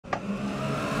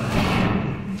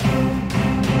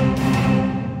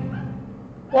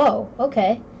Whoa,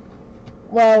 okay.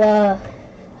 Well,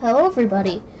 hello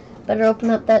everybody. Better open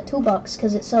up that toolbox,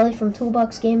 because it's Sully from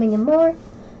Toolbox Gaming and More.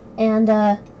 And,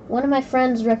 one of my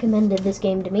friends recommended this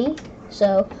game to me,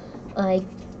 so I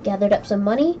gathered up some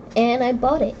money, and I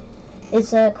bought it.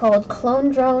 It's, called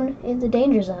Clone Drone in the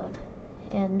Danger Zone.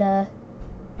 And,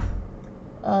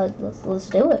 let's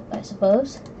do it, I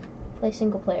suppose. Play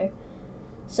single player.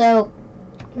 So,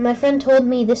 my friend told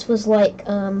me this was like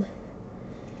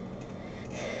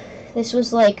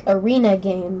arena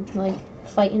game, like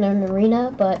fight in an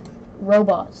arena, but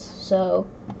robots, so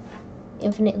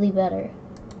infinitely better.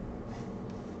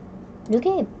 New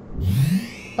game.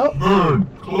 Oh. Burn!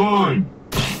 Climb!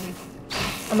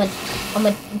 I'm a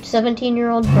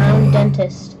 17-year-old brown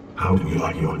dentist. How do you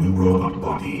like your new robot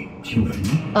body, human?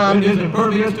 It is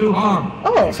impervious to harm.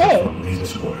 Oh, hey. From laser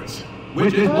swords.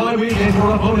 Which is why we gave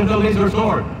your opponent a laser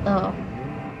sword. Oh.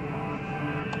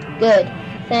 Good.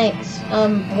 Thanks.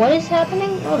 What is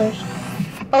happening? Oh, there's...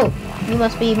 Oh, you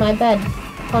must be my bad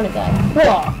opponent guy.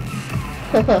 Whoa!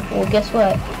 Well, guess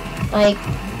what? I'm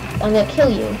gonna kill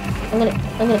you. I'm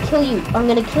gonna kill you. I'm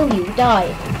gonna kill you. Die.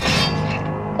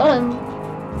 Got him.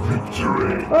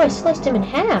 Victory! Oh, I sliced him in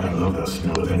half. I love the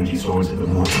smell of energy swords in the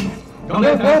morning.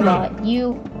 You're a robot.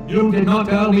 You did not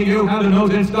tell me you had a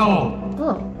nose installed.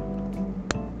 Oh.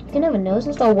 You can have a nose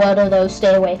install? What are those?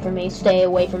 Stay away from me. Stay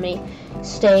away from me.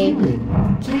 Stay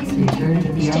Please return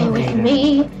to the Stay away from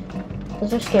me.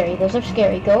 Those are scary. Those are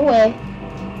scary. Go away.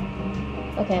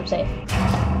 Okay, I'm safe.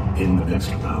 In the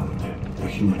next round, the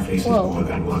human faces Whoa. more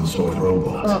than one sword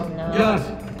robot. Oh no. Yes,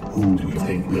 Who do you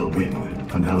think will win?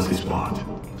 Analysis bot.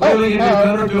 clearly it is oh.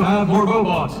 better to have more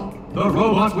robots. The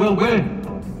robots will win.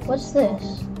 What's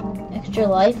this? Extra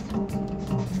life?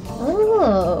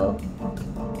 Oh.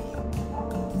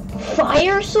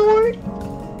 Fire sword?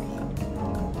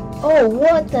 Oh,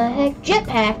 what the heck?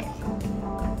 Jetpack?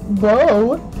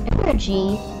 Bow?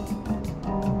 Energy?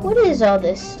 What is all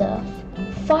this stuff?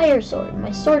 Fire sword.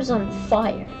 My sword is on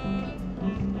fire.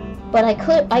 But I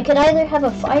could either have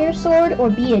a fire sword or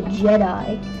be a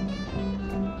Jedi.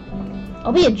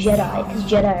 I'll be a Jedi, because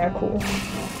Jedi are cool.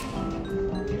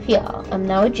 Yeah, I'm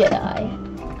now a Jedi.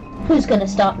 Who's gonna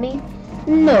stop me?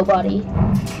 Nobody.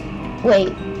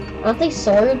 Wait, aren't they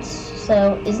swords?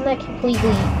 So, isn't that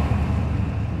completely...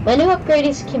 My new upgrade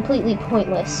is completely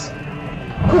pointless.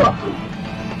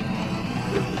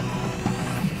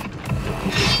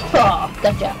 Oh,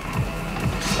 gotcha.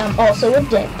 I'm also a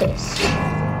dentist.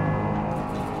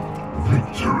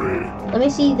 Victory! Let me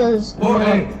see those... Or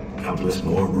A. Countless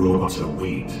more robots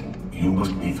await. You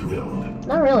must be thrilled.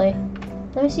 Not really.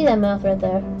 Let me see that mouth right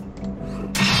there.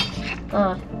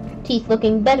 Ah, teeth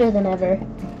looking better than ever.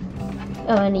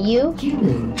 Oh, and you?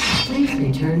 Human, please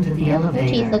return to the Your elevator.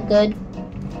 teeth look good.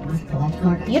 With blood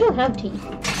cartridge. You don't have teeth.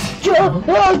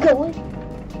 Oh, go away.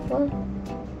 What?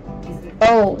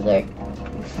 Oh, they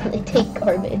take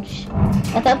garbage.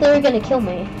 I thought they were gonna kill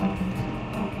me.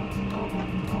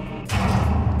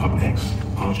 Up next,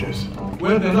 archers.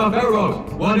 With enough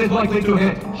arrows, one is likely to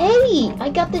hit. Hey,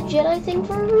 I got the Jedi thing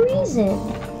for a reason.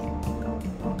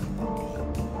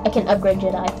 I can upgrade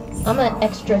Jedi. I'm an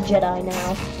extra Jedi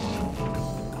now.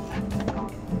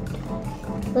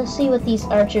 Let's see what these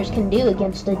archers can do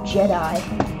against a Jedi.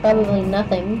 Probably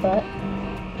nothing, but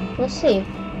let's see.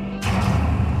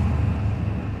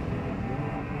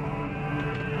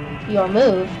 Your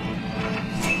move.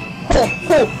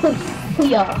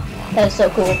 Hoo-yah. That is so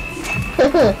cool.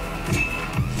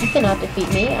 You cannot defeat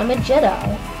me. I'm a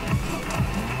Jedi.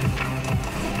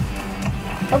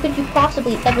 How could you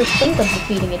possibly ever think of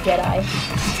defeating a Jedi?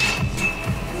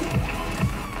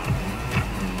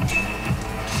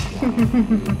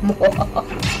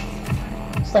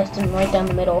 Sliced him right down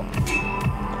the middle.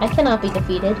 I cannot be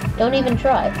defeated. Don't even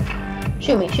try.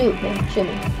 Shoot me, shoot me, shoot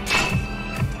me.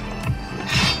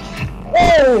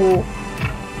 Oh!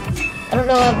 I don't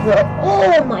know if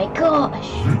oh my gosh!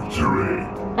 Victory!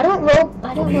 I don't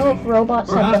know if robots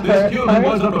have Perhaps the this hurt human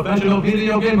was part. a professional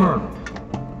video gamer.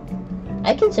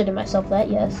 I consider myself that,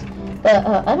 yes. But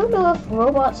I don't know if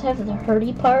robots have the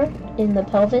hurty part in the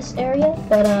pelvis area,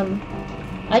 but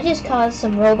I just caused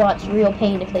some robots real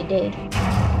pain if they did.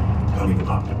 Coming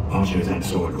up, archers and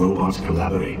sword robots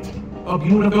collaborate. A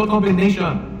beautiful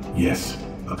combination. Yes,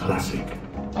 a classic.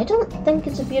 I don't think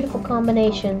it's a beautiful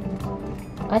combination.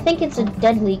 I think it's a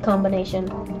deadly combination.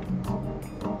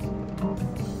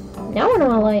 Now I want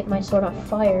to light my sword on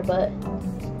fire, but...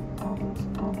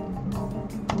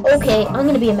 Okay, I'm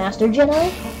gonna be a Master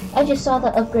Jedi. I just saw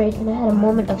the upgrade and I had a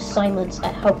moment of silence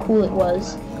at how cool it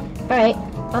was. Alright,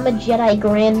 I'm a Jedi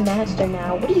Grand Master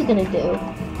now. What are you gonna do?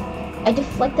 I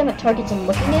deflect them at targets I'm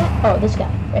looking at? Oh, this guy,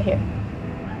 right here.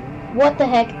 What the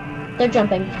heck? They're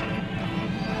jumping.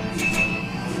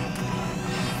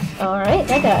 Alright,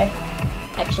 that guy.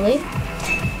 Actually.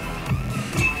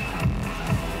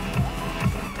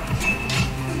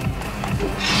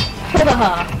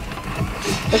 Haha!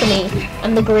 Look at me.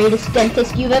 I'm the greatest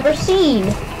dentist you've ever seen.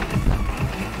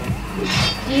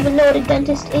 Do you even know what a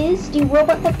dentist is? Do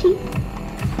robot have teeth?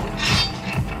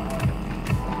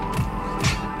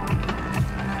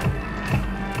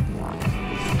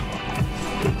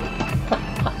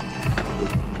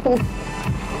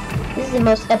 This is the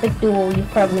most epic duel you've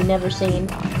probably never seen.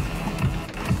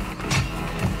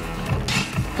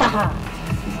 Haha!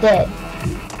 He's dead.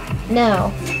 Now,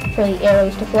 for the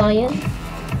arrows to fly in,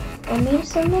 I need to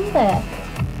send them back.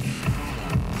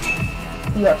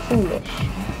 You are foolish.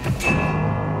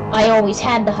 I always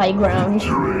had the high ground.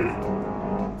 Victory.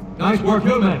 Nice work,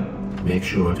 human. Make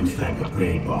sure to thank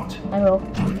Upgrade Bot. I will.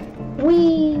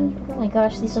 Whee! Oh my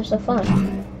gosh, these are so fun.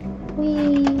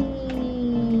 Whee!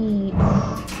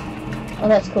 Oh,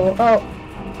 that's cool. Oh,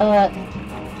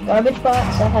 garbage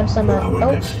box. I have some. For our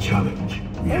Oh, next challenge,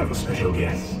 we have a special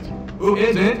guest. Who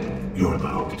is it? You're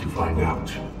about to find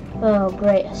out. oh,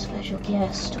 great! A special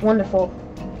guest. Wonderful.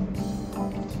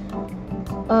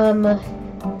 I'm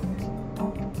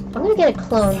gonna get a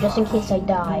clone just in case I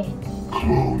die.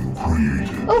 Clone created.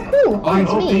 Oh, cool! Oh, I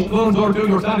it's hope these me. clones are to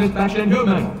your satisfaction,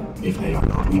 human. If they are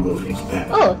not, we will fix that.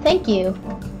 Oh, thank you.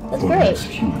 That's For great. next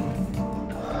human.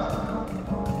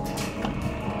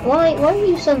 Why are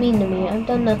you so mean to me? I've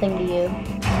done nothing to you.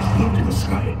 Look to the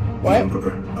sky. What? The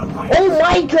Emperor, alive. Oh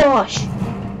my gosh!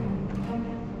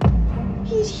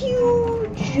 He's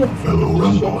huge! Fellow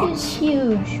This ship is robots.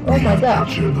 huge. We Oh my have gosh.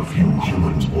 captured the few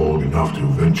humans bold enough to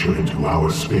venture into our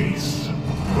space.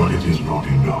 But it is not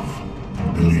enough.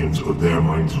 Billions of their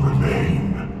minds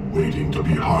remain, waiting to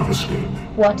be harvested.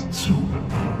 What?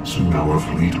 Soon our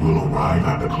fleet will arrive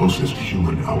at the closest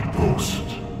human outpost.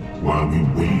 While we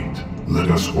wait, let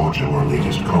us watch our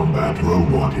latest combat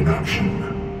robot in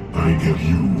action. I give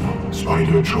you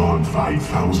Spidertron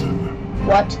 5000.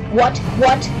 What? What?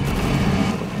 What?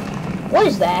 What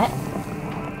is that?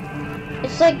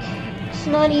 It's like, it's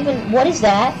not even, what is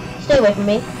that? Stay away from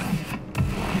me.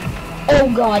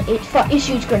 Oh god, it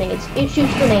shoots grenades. It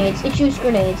shoots grenades. It shoots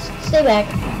grenades. Stay back.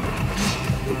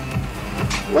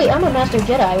 Wait, I'm a Master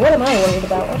Jedi. What am I worried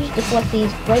about? I'll just deflect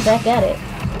these right back at it.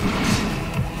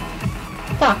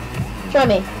 Ha! Try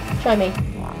me. Try me.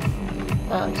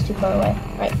 Oh, it's too far away.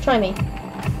 Alright, try me.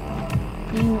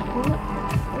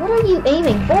 What are you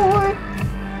aiming for?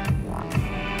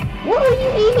 What are you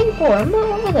aiming for? I'm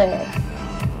not over there.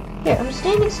 Here, I'm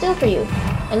standing still for you.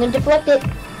 I'm gonna deflect it.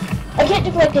 I can't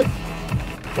deflect it.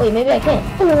 Wait, maybe I can.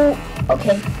 Oh,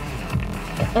 okay.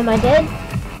 Am I dead?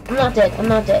 I'm not dead. I'm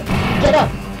not dead. Get up!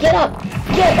 Get up!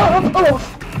 Get up! Oh!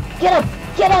 Get up!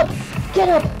 Get up! Get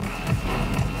up!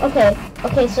 Okay.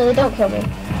 Okay, so they don't kill me.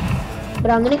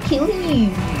 But I'm gonna kill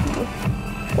you.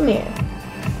 Come here.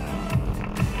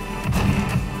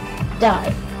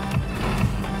 Die.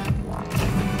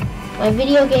 My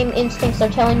video game instincts are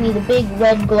telling me the big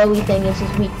red glowy thing is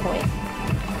his weak point.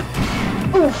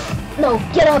 Oof! No,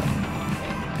 get up!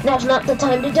 Now's not the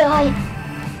time to die!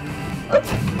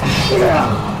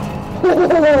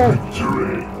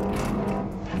 Victory.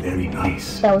 Very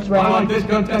nice. That was I like rad. this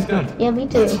contestant. Yeah, me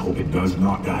Let's too. hope it does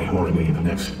not die horribly in the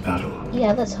next battle.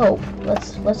 Yeah, let's hope.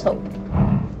 Let's hope.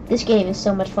 This game is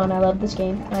so much fun. I love this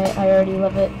game. I already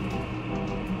love it.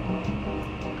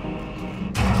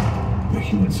 The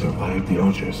humans survived the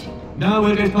archers. Now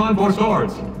it is time for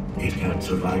swords. It can't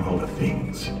survive all the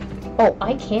things. Oh,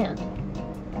 I can.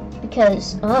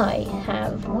 Because I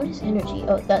have... What is energy?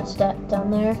 Oh, that's that down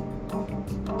there.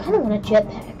 I kind of want a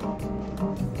jetpack.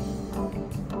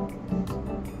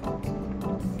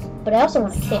 But I also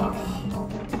want a cape.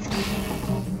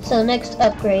 So next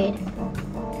upgrade.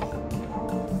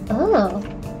 Oh.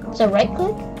 So right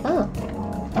click? Oh.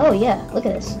 Oh yeah, look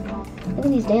at this. Look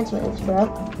at these dance moves, bro.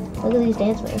 Look at these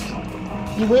dance moves.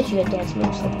 You wish you had dance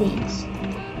moves like these.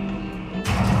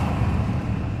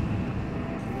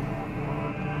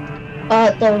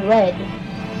 The red.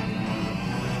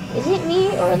 Is it me,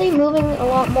 or are they moving a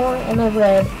lot more in the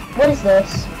red? What is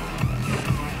this?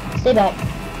 Stay back.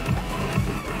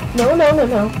 No, no, no,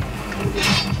 no.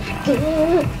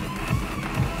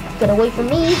 Get away from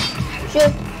me.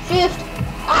 Shift, shift.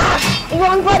 Ah! The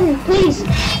wrong button, please.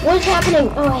 What is happening?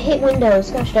 Oh, I hit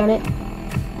Windows. Gosh darn it.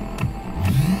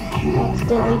 I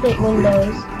accidentally hit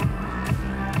Windows.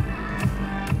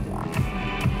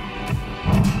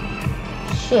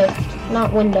 Shift,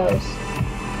 not Windows.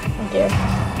 Oh dear.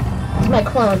 It's my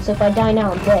clone, so if I die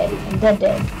now, I'm dead. I'm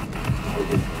dead.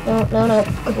 No, no, no.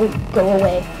 Go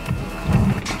away.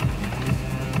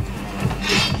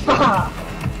 Haha!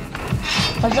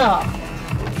 Huzzah!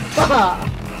 Haha!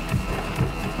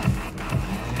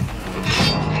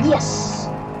 Yes!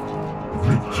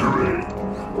 Victory!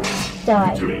 Die.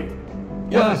 Victory!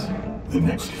 Yes. The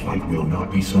next fight will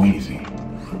not be so easy.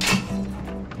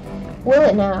 Will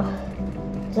it now?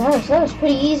 That was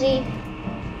pretty easy.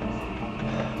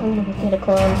 I'm gonna get a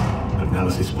clone.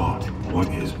 Analysis bot. What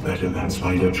is better than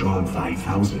Spidertron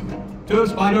 5000? To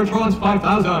Spidertrons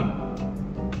 5000.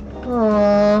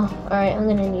 Oh, alright, I'm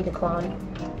gonna need a clone.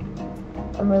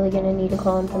 I'm really gonna need a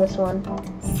clone for this one.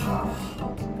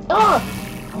 Oh!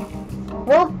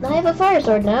 Well, I have a fire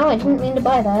sword now. I didn't mean to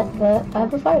buy that, but I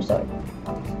have a fire sword.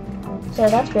 So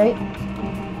that's great.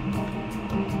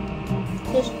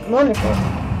 Just wonderful.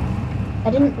 I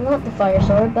didn't want the fire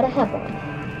sword, but I have one.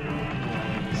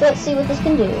 So let's see what this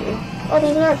can do. Oh,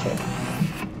 there's an archer.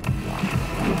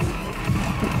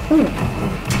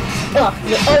 Oh,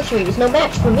 your archery is no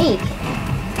match for me.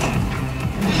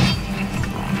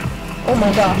 Oh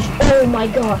my gosh. Oh my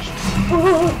gosh.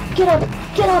 Oh, get up.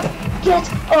 Get up. Get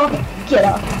up. Get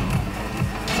up.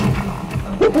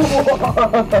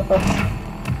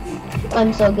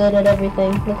 I'm so good at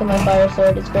everything. Look at my fire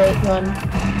sword. It's great. Run.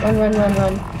 Run, run, run,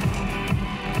 run.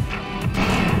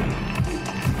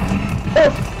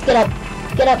 Oh, get up.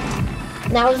 Get up.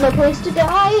 Now is no place to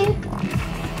die.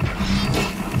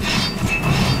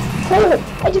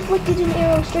 Oh, I deflected an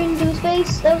arrow straight into his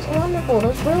face. That was wonderful. That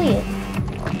was brilliant.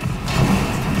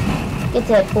 Get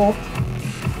dead, fool.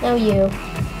 Now you.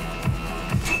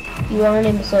 You are an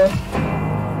imbecile.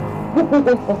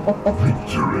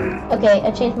 Victory! Okay,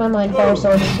 I changed my mind. Fire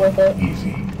sword is worth it.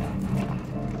 Easy.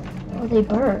 Oh, they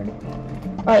burn.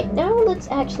 Alright, now let's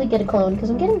actually get a clone, because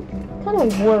I'm getting kind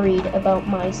of worried about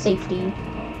my safety.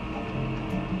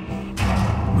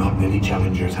 Not many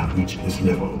challengers have reached this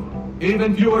level.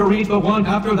 Even fewer reach the one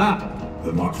after that.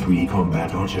 The Mark III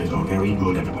combat archers are very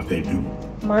good at what they do.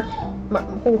 Mark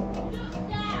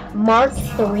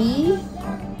 3?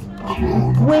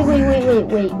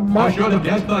 Wait. I Mark. should have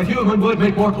guessed the human would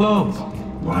make more clones.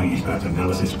 Why is that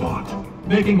analysis bot?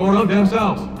 Making more of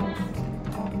themselves.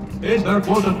 Is their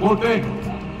quote-unquote thing.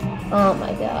 Oh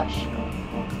my gosh.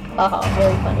 Haha,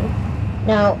 very funny.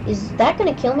 Now, is that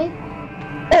gonna kill me?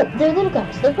 Oh, they're little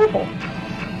guys. They're purple.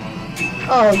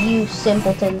 Oh, you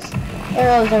simpletons.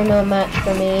 Arrows are no match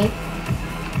for me.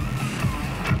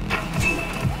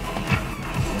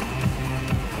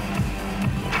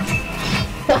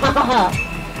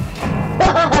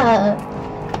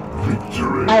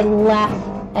 Victory! I laugh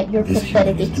at your This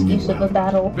pathetic human is doing excuse of a well.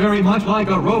 battle. Very much like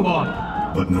a robot.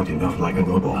 But not enough like a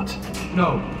robot.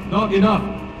 No, not enough.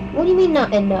 What do you mean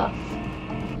not enough?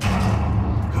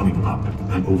 Coming up,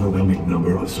 an overwhelming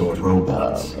number of sword Oh,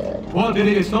 robots. good.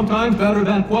 Quantity is sometimes better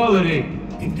than quality.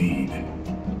 Indeed.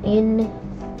 Indeed.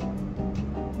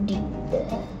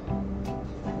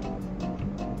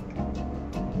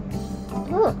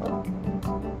 Oh.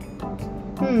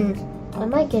 I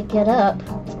might get up.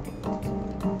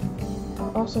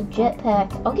 Also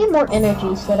jetpack. I'll get more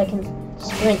energy so that I can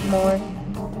sprint more.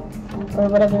 Or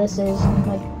whatever this is.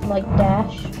 Like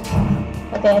dash.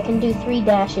 Okay, I can do 3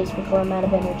 dashes before I'm out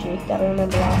of energy. Gotta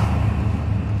remember that.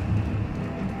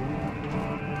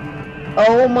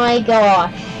 Oh my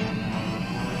gosh.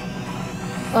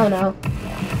 Oh no.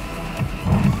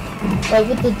 Right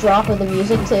with the drop of the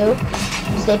music too.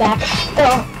 Stay back.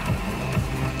 Oh.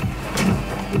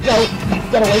 No,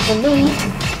 get away from me.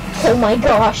 Oh my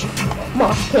gosh.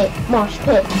 Mosh pit, mosh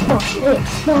pit, mosh pit,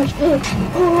 mosh pit.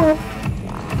 Oh.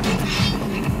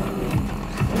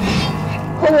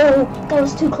 Oh, that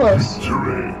was too close.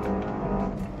 Victory!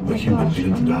 The Oh human gosh,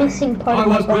 didn't I'm die. missing part I of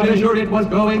my was pretty body. sure it was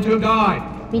going to die.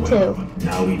 Me Well, too.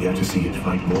 now we get to see it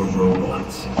fight more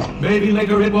robots. Maybe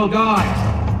later it will die.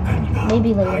 And now,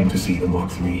 Maybe later. time to see the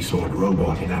Mark III sword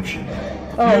robot in action.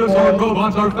 Oh Here's our boy.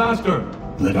 robots are faster.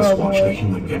 Let us Oh, watch boy. the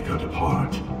human get cut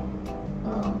apart.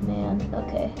 Oh man.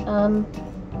 Okay.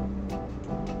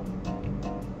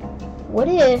 What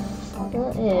if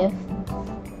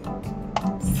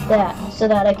that, so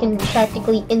that I can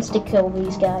practically insta-kill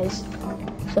these guys.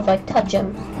 So if I touch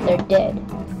them, they're dead.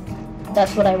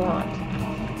 That's what I want.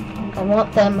 I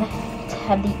want them to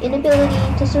have the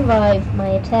inability to survive my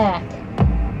attack.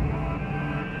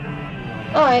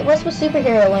 Alright, what's with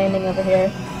superhero landing over here?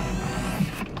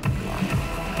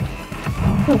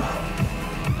 Whew.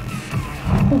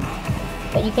 Whew.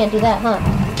 But you can't do that, huh?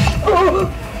 Oh!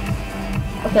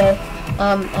 Okay,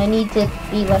 I need to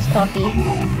be less cocky.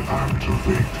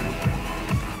 Activated.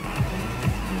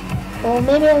 Well,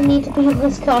 maybe I need to be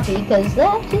less cocky, because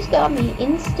that just got me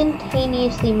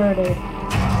instantaneously murdered.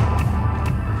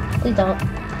 Please don't.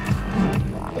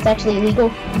 It's actually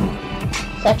illegal.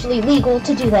 It's actually legal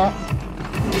to do that.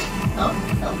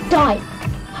 Oh, die!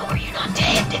 How are you not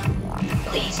dead?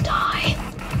 Please die.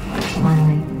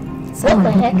 Finally, someone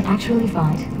the who heck? can actually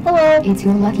fight. Hello. It's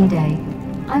your lucky day.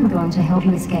 I'm going to help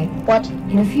you escape. What?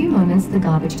 In a few moments, the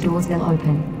garbage doors will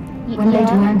open. When they do,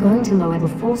 Yeah? I'm going to lower the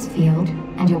force field,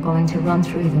 and you're going to run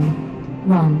through them.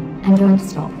 Run, and don't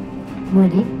stop.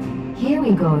 Ready? Here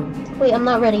we go. Wait, I'm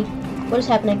not ready. What is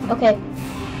happening? Okay.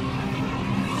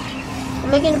 I'm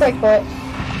making a break for it.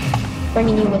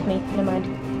 Bringing you with me. Never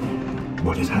mind.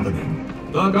 What is happening?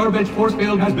 The garbage force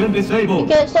field has been You disabled.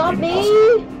 can't stop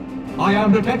me! I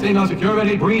am detecting a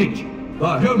security breach.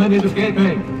 The human is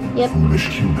escaping. Yep. Foolish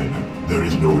human. There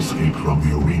is no escape from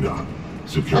the arena.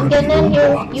 Security I'm getting out of here.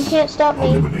 robots. You can't stop me.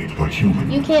 Eliminate the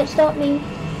human. You can't stop me.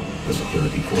 The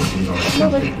security forces are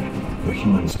Moving. assembling. The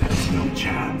human stands no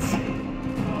chance.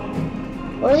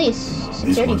 What are these This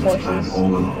security was its plan forces?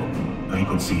 all along. I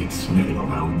could see it sniffing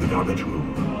around the garbage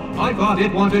room. I thought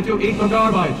it wanted to eat the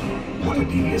garbage. What a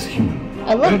devious human.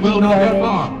 I love It will eating not get garbage.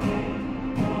 far.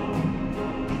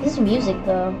 This is music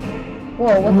though.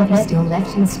 Whoa, what the What is heck? still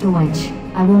left in storage?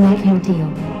 I will make you a deal.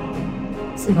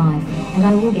 Survive, and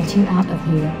I will get you out of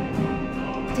here.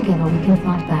 Together we can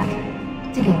fight back.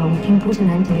 Together we can put an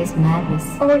end to this madness.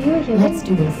 Oh, are you a human? Let's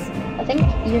do this. I think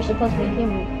you're supposed to be a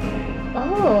human.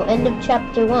 Oh, end of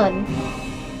chapter 1.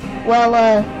 Well,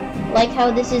 like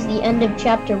how this is the end of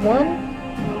chapter 1,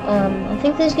 I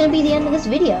think this is gonna be the end of this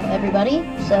video, everybody.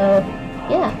 So,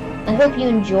 yeah, I hope you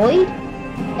enjoyed,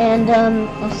 and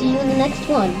I'll see you in the next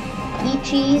one. Eat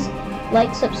cheese,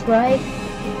 like, subscribe.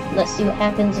 Let's see what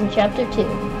happens in chapter 2.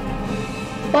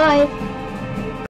 Bye!